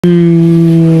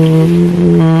Dime.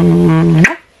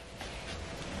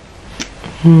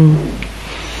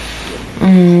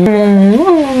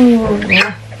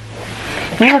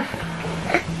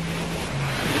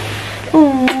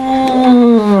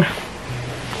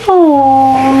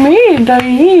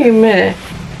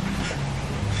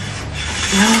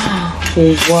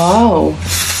 Wow.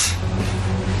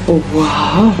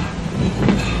 Wow.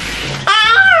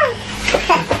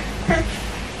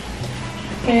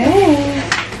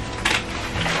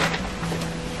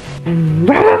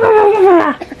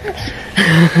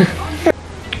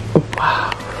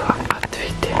 Wow,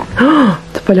 ответьте.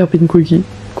 Цапаляпин куги.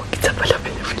 Куги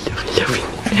цапаляпин.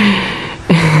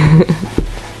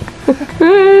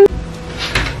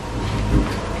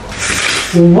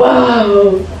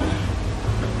 Wow!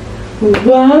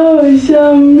 Wow,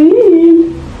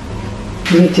 Jamil!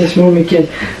 Mettez-moi, Michael.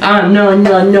 Ah non.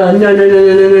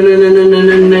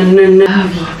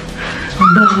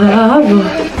 Bravo!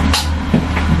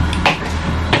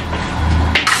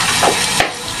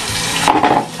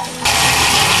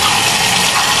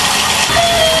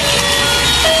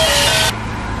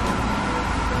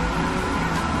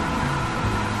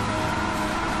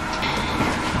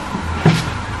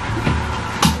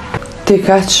 Ti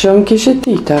ka shumë kishe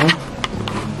tita.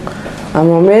 A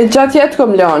më me gjatë jetë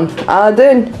kom lanë.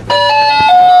 Adin.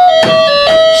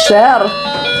 Shërë.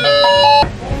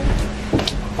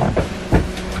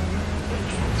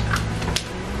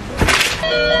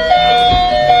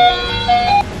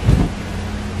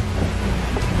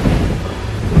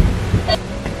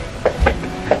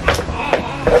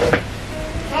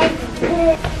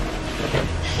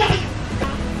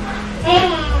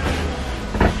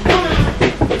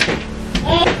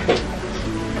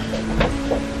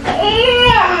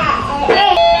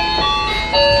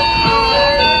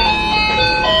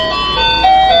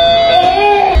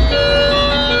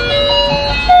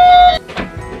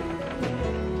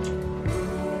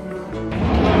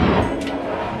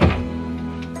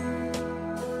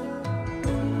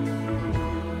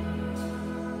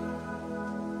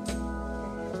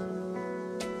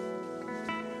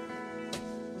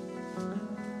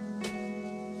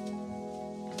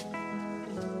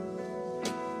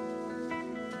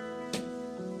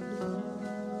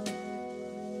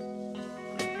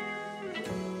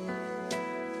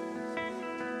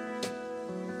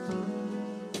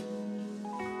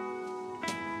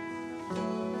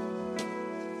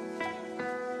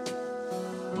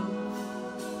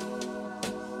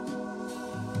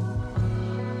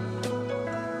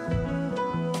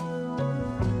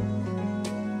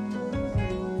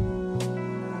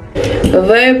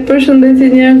 Dhe përshëndetje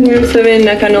njerëz, mirë se vini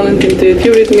në kanalin tim të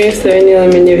YouTube-it, mirë se vini edhe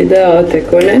me një video të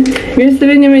kone. Mirë se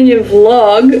vini me një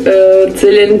vlog,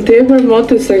 cilin tepër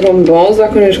motë se kom bo,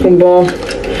 zakonisht kom bo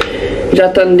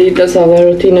gjatë të ditës edhe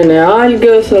rutinën e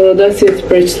algës, edhe dhe si të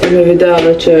përqëtë me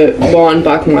videove që bohen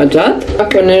pak ma gjatë.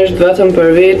 Zakonisht vetëm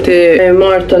për veti, e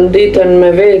marë të ditën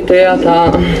me veti, ata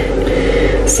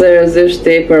seriozisht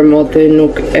tepër motë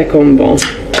nuk e kom bo.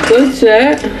 Të që,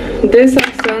 desa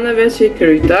aksioneve që i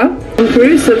kryta, më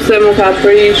kry sepse mu ka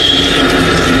prish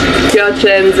kjo që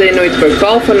e nëzënujt për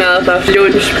kofën edhe ta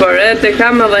flujnë shpëret e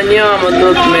kam edhe një më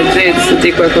dhët me gjithë së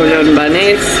ti kër këllon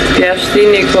banes kja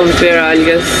shtini kom për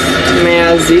algës me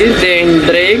azil dhe në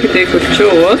drejk dhe kur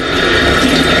qohët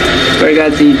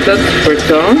përgatitët për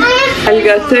to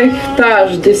alga të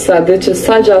këtash disa dit që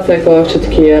sa gjatë e kohë që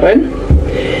të kjerën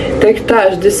të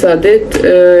këtash disa dit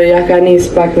ja ka nis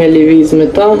pak me liviz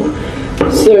me to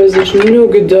seriozisht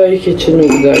nuk dojke që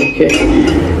nuk dojke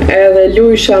edhe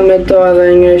lujsha me to edhe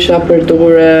ngrejsha për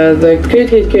dure dhe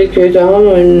këtë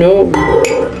hamë nuk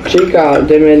që i ka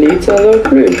dhe me lica dhe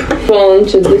kry thonë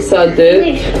që disa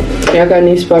dit ja ka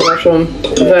nis paka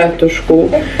shumë vetë të shku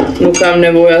nuk kam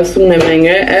nevoja së në me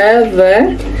ngre edhe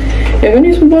ja ka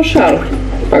nis më po sharë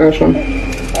paka shumë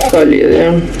ka lidhje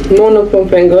mu nuk po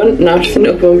më pengon nashti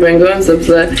nuk po më pengon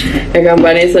sepse e kam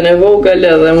banesën e vogël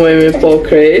edhe mu e mi po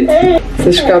krejt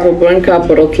se shka po bën ka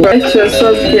për rotla që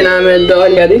sot kina me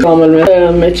dal gati kamël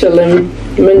me qëllim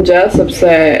më në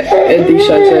sepse e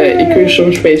disha që i kry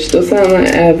shumë shpejt që të sene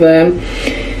edhe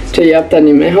që jap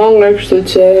tani me hangër kështu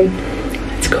që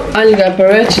alga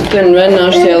përveç që të në vend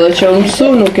është edhe që mësu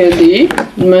nuk e di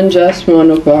më në gjas mua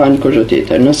nuk po hanë kërgjë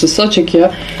tjetër nëse sot që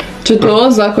kjo që to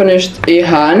zakonisht i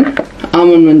hanë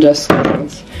amën më në gjas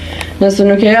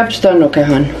nëse nuk e jap që ta nuk e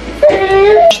hanë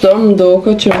Shto më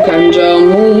doko që më kanë gjallë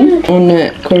mu unë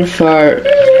kur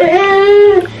farë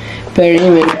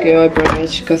perime nuk e oj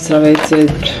përveç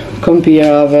kastravecit,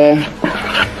 kompirave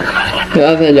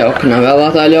edhe loknave, edhe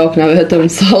ata loknave të më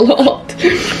salat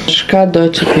shka do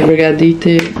që pi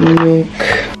përgaditi nuk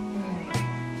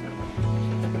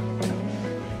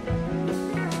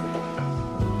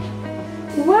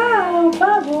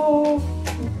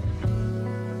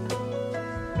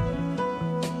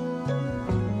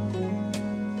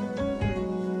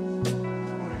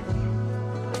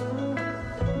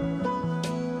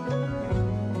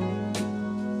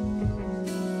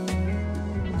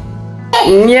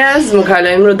Njerëz më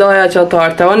kalojmë rëdoja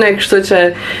qatarte, unë kështu që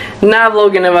na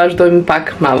vlogin e vazhdojmë pak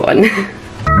ma vonë.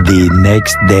 The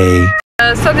next day.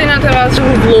 Sot jena të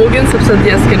vazhdojmë vlogin, sepse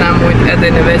djes kena mujt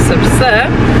edhe në veç sepse.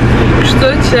 Kështu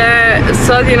që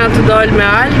sot jena të dalë me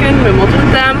Algen, me motën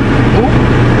tem.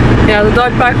 Jena të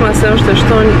dalë pak ma se është të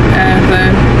shton edhe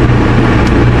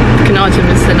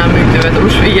knaqemi se na mykti vetëm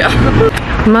shvija.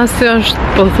 Masi është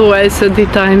pothuaj se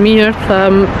dita e mirë,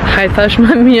 tham hajtash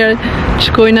më mirë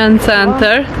shkojna në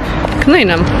center,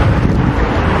 kënejnëm.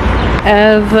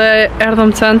 Edhe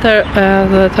erdhëm center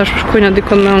edhe tash shkojna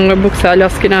dikon me hongër buk se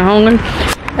alas kina hongër.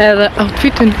 Edhe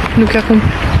outfitin nuk ja kom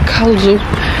kallzu.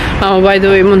 By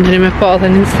the way, mundini me pa dhe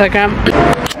në Instagram.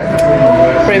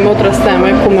 Prej motrës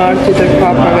teme, ku me arti të ka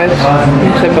përveç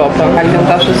në që bopa. Algen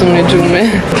tash e zumë një gjumi.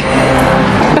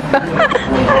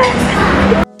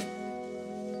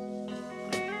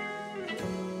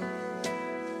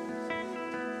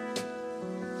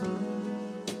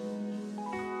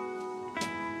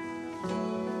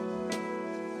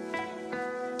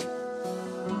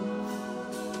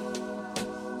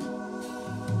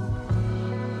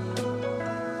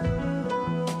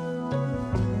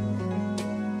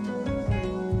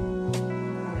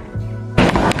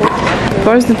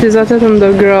 Pas të tizatet më do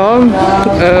gra,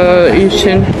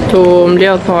 ishin të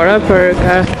mbledh para për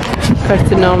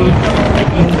karcinom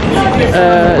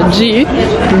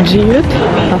gjivit,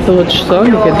 a thuhet qëto,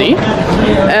 nuk e di.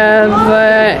 Edhe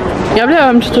ja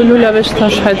blevëm që të lullave që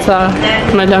tash hajca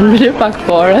me lanë bile pak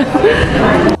fare.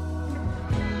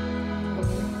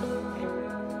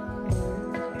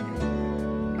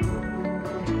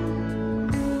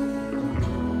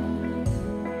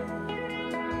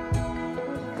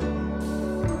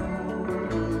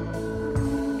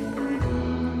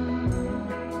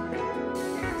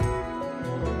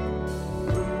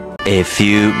 A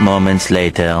few moments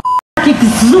later. Këtë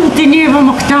zlutë njëve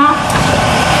më këta?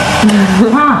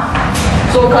 Ha?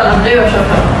 So ka në bleva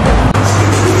shaka.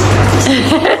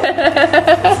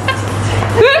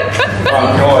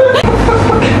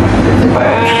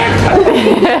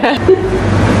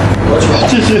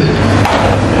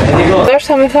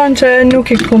 Dërshta me thonë që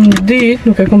nuk i kom dit,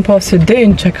 nuk e kom pas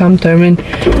idenë që kam termin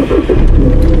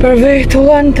për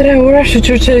vejtullan 3 ora,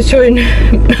 shqyqyr që i qojnë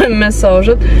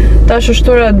mesazhet. Tash është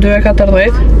ora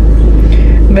 2:40.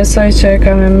 Besoj që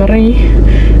kam e mëri.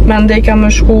 Mandej kam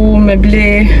shku me ble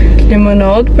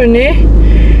limonad për ne.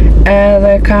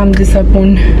 Edhe kam disa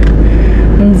punë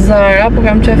në Zara, po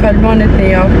kam qef Albanit një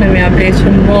jakë në me able që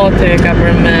mate e ka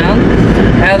përmen.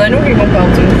 Edhe nuk i kom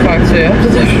kaltu në fakt që jakë,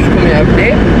 që shku me able.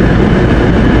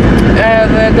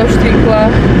 Edhe do shtikla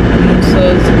nësë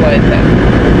zbajte.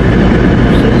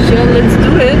 So let's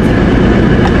do it.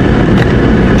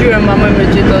 Gjyre mama me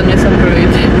gjithë dhe njësëm për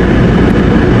viti.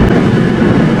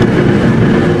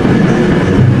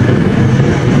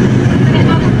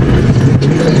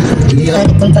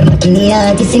 Con farmakinia,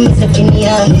 ti si mi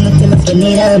srefkinia, nuk të më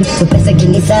skenira, super se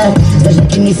kini sa, do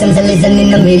shakimi se më zalezan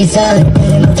në merisa,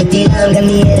 ere më të tiram, kam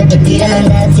një ere për tiram,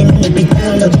 da si në një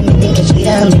pitam, do kemi din ke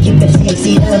shkiram, dhe ki persi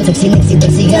eksiram, seksi neksi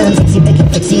persigram, seksi peke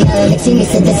peksiram, neksi mi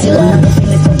se desiram, si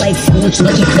me ko bajk sa luq,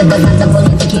 do ki se dëvan za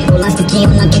volin të ki, polan së ki,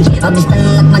 ona ki, abistan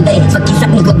në lak madari, faki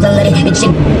sak një klop dëllëri, e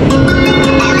qik.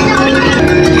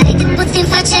 Ai të put si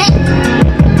faqe,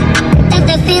 that's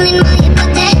the feeling ma je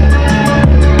pote.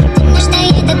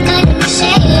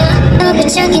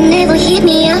 Chuck and never hit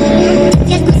me up.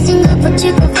 Get me sing up, but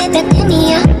you go get that in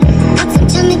me up. Some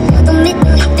time it put the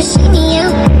middle, hit the shiny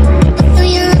out. So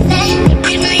you love that,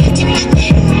 I'm not yet to rock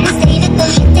that. Stay the go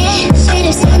hit that,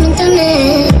 share something to me.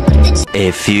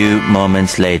 A few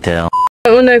moments later.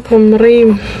 Unë e kom rrim,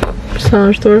 sa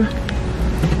është ora?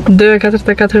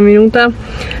 2:44 minuta.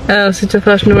 Si që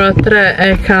thash në ora 3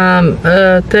 e kam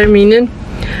terminin.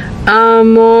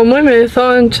 Më me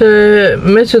thonë që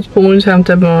me që të punë që jam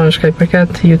të bënë shkaj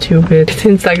përket YouTube-it,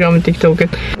 Instagram-it,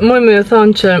 TikTok-it, me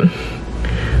thonë që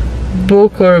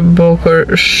bukur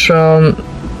shumë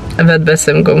vetë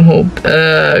besim kom hub.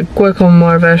 Ku e kom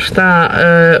marrë vesh ta,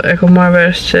 e kom marrë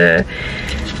vesh që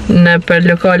në për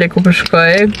lokali ku për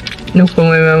shkoj, nuk po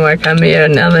me marrë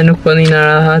kamerën edhe nuk po një në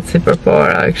rahat si për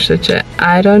para, kështë që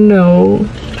I don't know.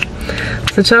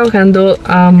 Se qa u ka ndodh,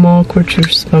 mo kur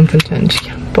qysh s'pëm pëlqen që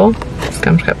kem. Po,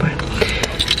 s'kam shka për.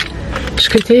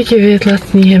 Shkëteki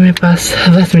vetlat njihemi pas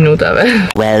 10 minutave.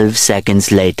 12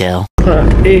 seconds later.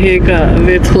 I heka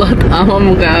vetlat, ama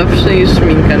mu ka fshin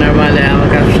shminka normale, ama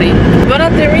ka fshin. Bëra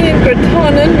terminin për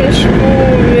tonën me shku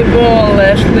me bolle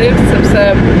shlift, sepse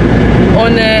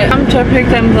one kam qef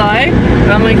hekte mdhaj,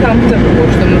 ama I kam të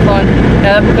përkushtë, më thonë,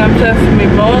 edhe për kam qef me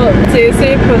bolle,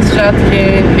 cesi konstratje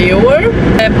i år.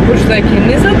 På kursdeki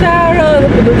 20 euro dhe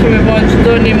po do kemi bërë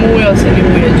çdo një muj ose një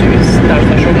muj e gjys. Tash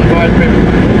shumë bëhet për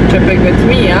çepekve të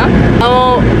mia.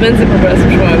 Menzi po presim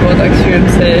shumë e vota këshyrim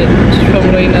se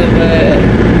shpëmrojnë edhe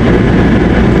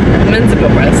menzi po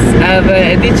pres. Edhe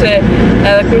e di që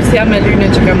edhe kur si jam e lyne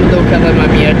që ka më duke edhe më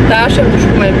mirë. Tash e më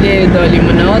shku me blej do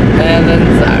limonad edhe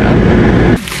në Zara.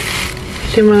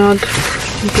 Limonad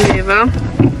bleva.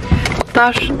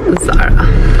 Tash Zara.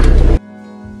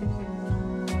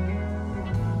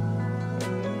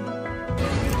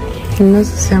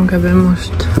 Nëse si jam ka bëm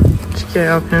është që kje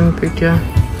apnë në pytja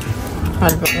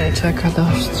Albane që e ka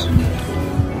dasht.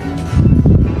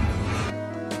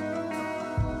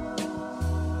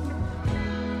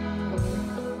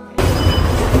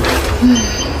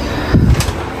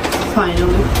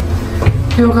 Finally.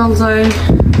 Jo kalzoj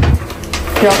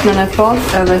pjatën e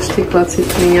fat edhe shtiklat si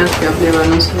të minjat ja bleva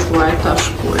nëse të vaj ta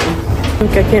shkujem.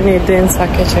 Nuk e keni idin sa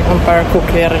ke që kam parë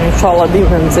kuklerën, inshallah di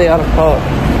me nëzirë, po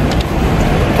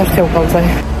tash t'ja u kalzoj.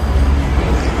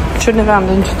 Që në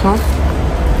vendin që to?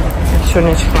 Që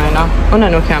një që këmajna. Unë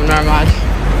nuk jam normal.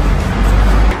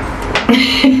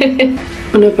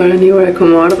 Unë e para një orë e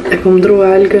kom ardhë, e kom dru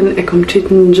algën, e kom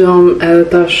qitë në gjomë, edhe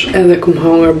tash edhe kom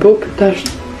hangër buk, tash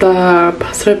ta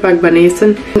pasre pak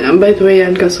banesën. By the way,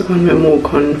 alga së konë me mu,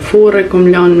 konë furë, kom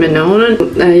lanë me nonën.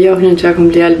 Johën që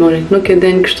kom li Albanit nuk e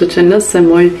den, kështu që nëse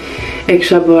moj e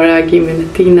kësha bërë reagimin e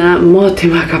tina,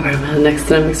 moti ma ka përmën në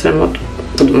ekstrem mot,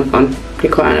 po du me thonë. Një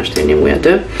kohën është një muja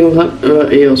të.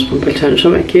 Jo, s'po më pëlqenë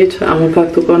shumë e keq, a më pak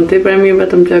të konë të për mi,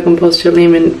 vetëm që kom pas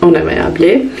qëllimin, unë e me ja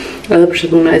ble, edhe për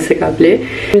shëtë unë e se ka ble.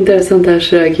 Interesant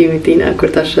është reagimi tina,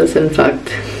 kur ta shëse në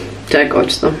fakt, që e ka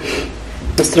qëto.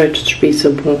 Në strejt që të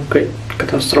shpisë, bu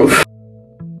katastrofë.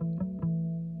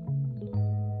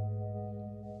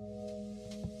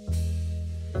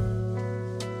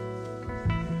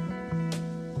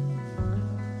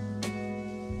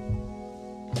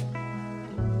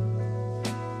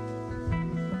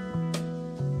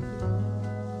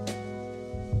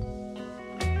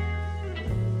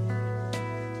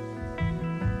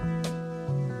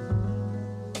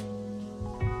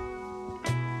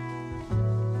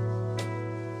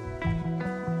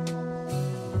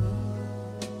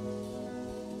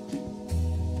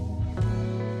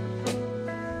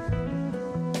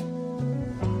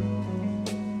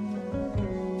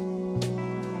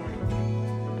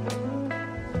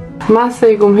 Mase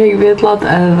I kum hek vetlat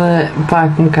edhe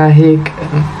pak më ka hek,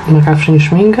 më ka fshin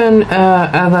shminkën,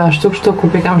 edhe ashtu kështu ku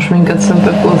pikam shminkët sëm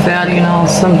për pullë alina,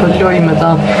 sëm për loj me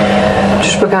ta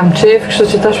qysh për kam qef, kështu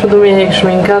që tash për du me hek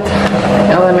shminkat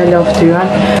edhe me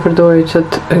loftyren. Përdoj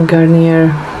qëtë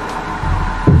garnier.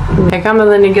 E kam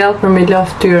edhe një gjallë për me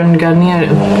loftyren garnier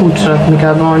puqrat, mi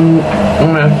ka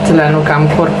dhonë cila nuk kam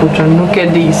kur puqën, nuk e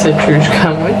di se qysh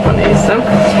kam ujtë, po nesëm.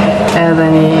 Edhe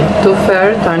një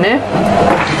tufer tani.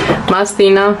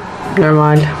 Mastina,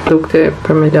 normal, dukte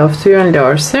për me laftyren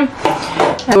larsi.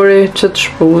 Dori që të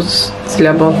shpuz,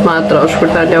 cila bënd ma atrosh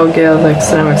për ta loge edhe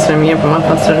ekstrem mirë për ma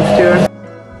pasrë në ftyrën.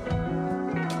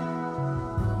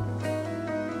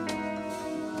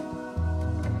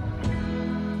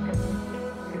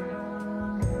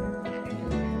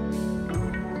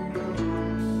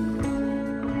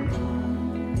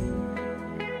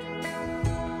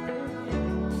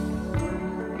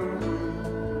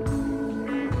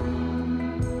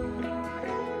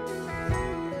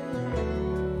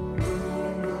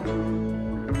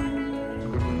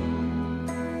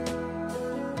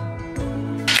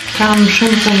 Kam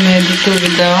shumë punë me editu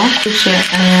video, që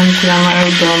e jam të la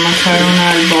marrë do makarona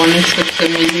Albanit që të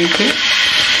me lyti.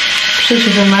 Kështu që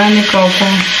të marrë një kopo,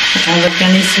 edhe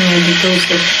ka nisi me editu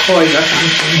se kojga kam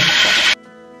punë.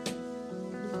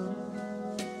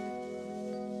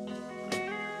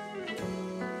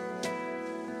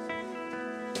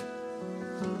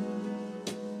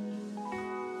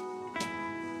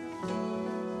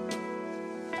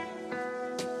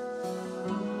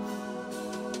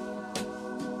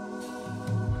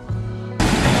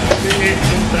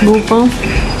 Bupa.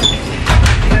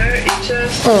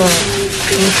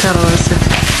 Në karrosit.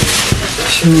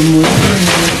 Shumë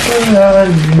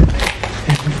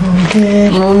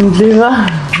më bliva.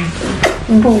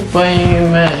 Bupa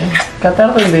ime. Ka të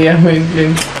ardhë dhe jam e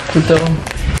bliv. Këto.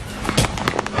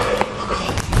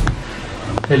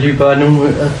 E lipa atë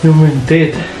numër në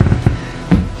 8.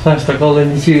 Sa është të kollë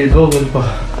një qirit vogël po.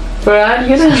 Për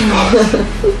algëre?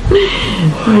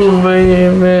 Bupa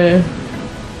ime.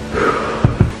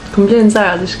 Kom bli në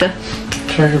Zara dishka?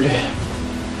 Qa ke bli?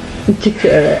 Që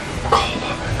kërë.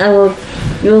 Edhe,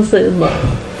 nëse e ma.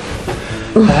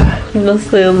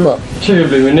 Nëse e ma. Që ke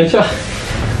bli me në qa?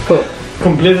 Po.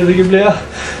 Kompletet e ke bli ja?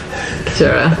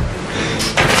 këtyre.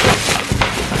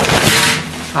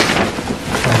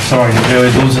 Sorry, jag blev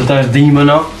ju sånt där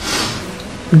dimorna.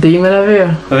 Dimmen är vi.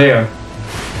 Där. Vad är det?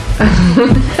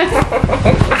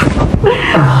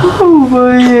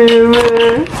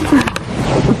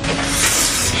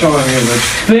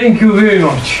 Thank you very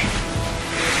much.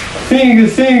 Thank you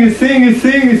very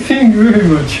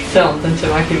much. Sånt inte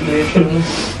man kan bli film.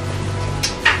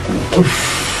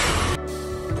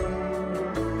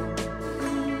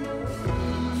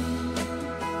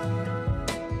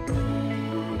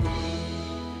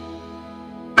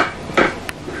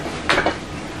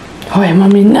 Oj,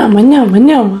 mami, nyama. Nyami.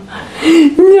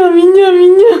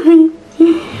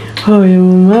 Oj,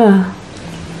 mamma.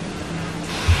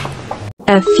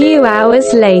 A few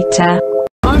hours later.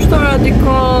 Është ora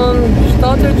dikon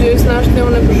 7:30 nashtë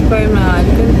unë po shkoj me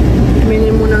Alkën.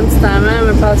 Minimum stame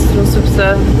me pastru sepse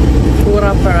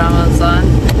fura për Ramazan.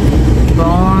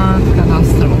 Bon,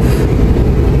 katastrofë.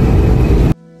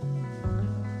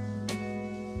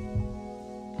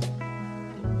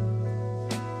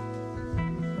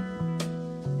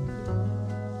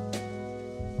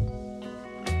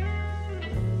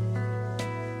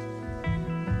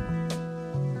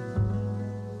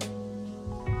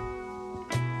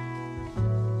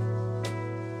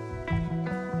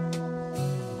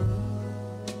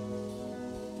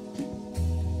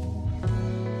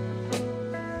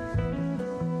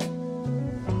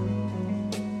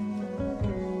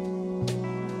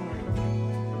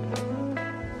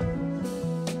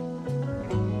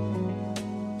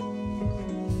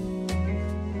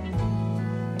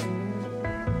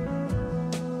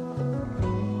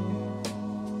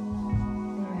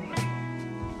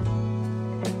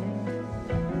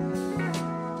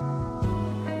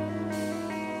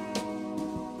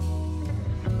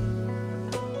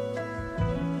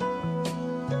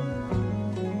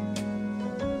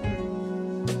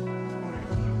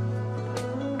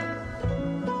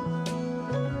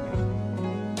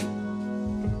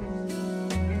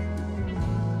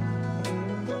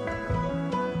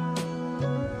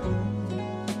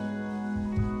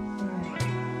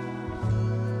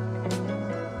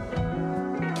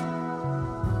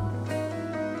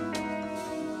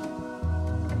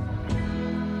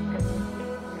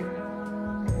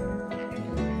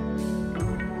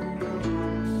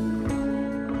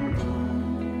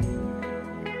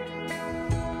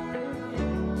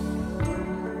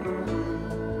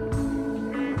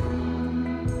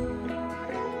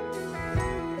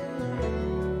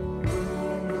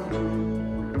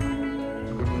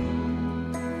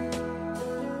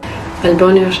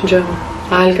 Albania është në gjëmë,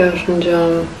 Alga është në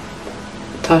gjëmë,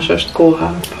 tash është koha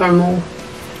për mu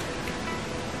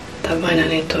të bëjnë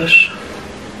një tush.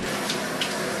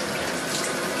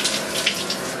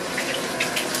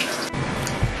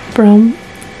 Pram,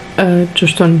 që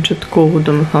shtonë që të kohë,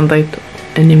 dhe më thonë dhejtë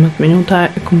e 11 minuta, e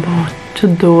këmë bëhë që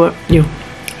dorë,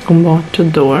 këmë bëhë që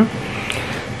dorë,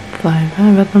 thajve,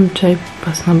 vetëm qej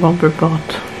pas në bëhë për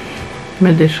botë,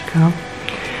 me dishka.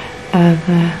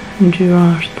 Edhe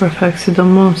ngjyra është perfekt,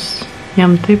 sidomos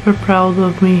jam tepër proud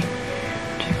of me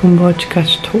që i kom bëjt që ka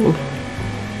qëtull.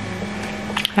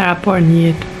 Era por një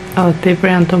jetë, edhe tepër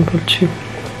janë të më pëlqy.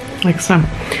 Ekstrem.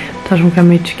 Tash më kam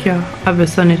e që kjo, a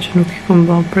besoni që nuk i kom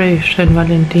bëjt prej Shën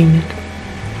Valentinit.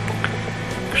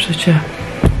 Kështu që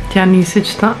t'ja nisi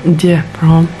që ta dje,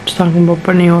 prom, që ta kom bëjt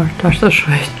për një orë, tash të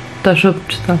shvejt, ta shëp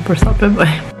që ta për sa për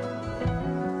bëjt.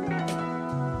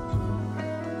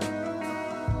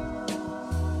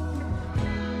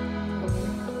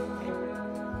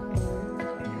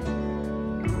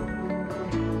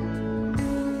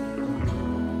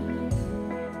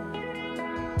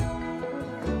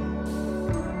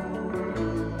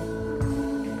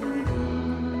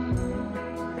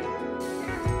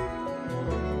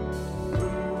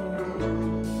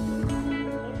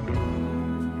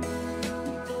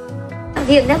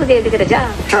 He'll never be able to get a job.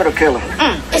 Turtle killer.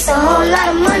 It's a whole lot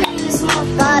of money in this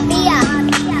motherfucker.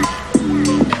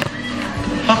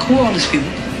 How cool are all these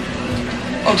people?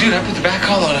 Oh, dude, I put the back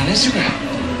call out on Instagram.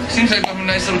 Seems like a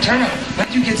nice little turnout. When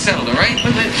did you get settled, all right?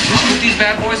 Just put these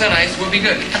bad boys on ice. We'll be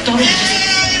good. I thought it was just...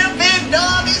 Hey, the big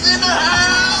dog is in the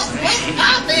house. What's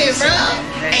poppin', bro?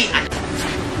 Hey,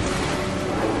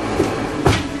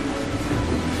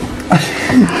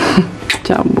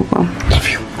 Ciao, buco. Love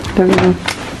you. Love you.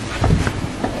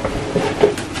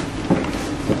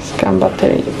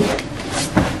 Batteria.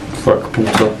 Fuck,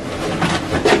 puto.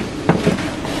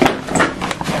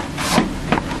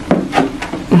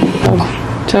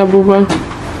 Ciao, Buba.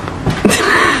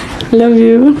 Love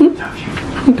you.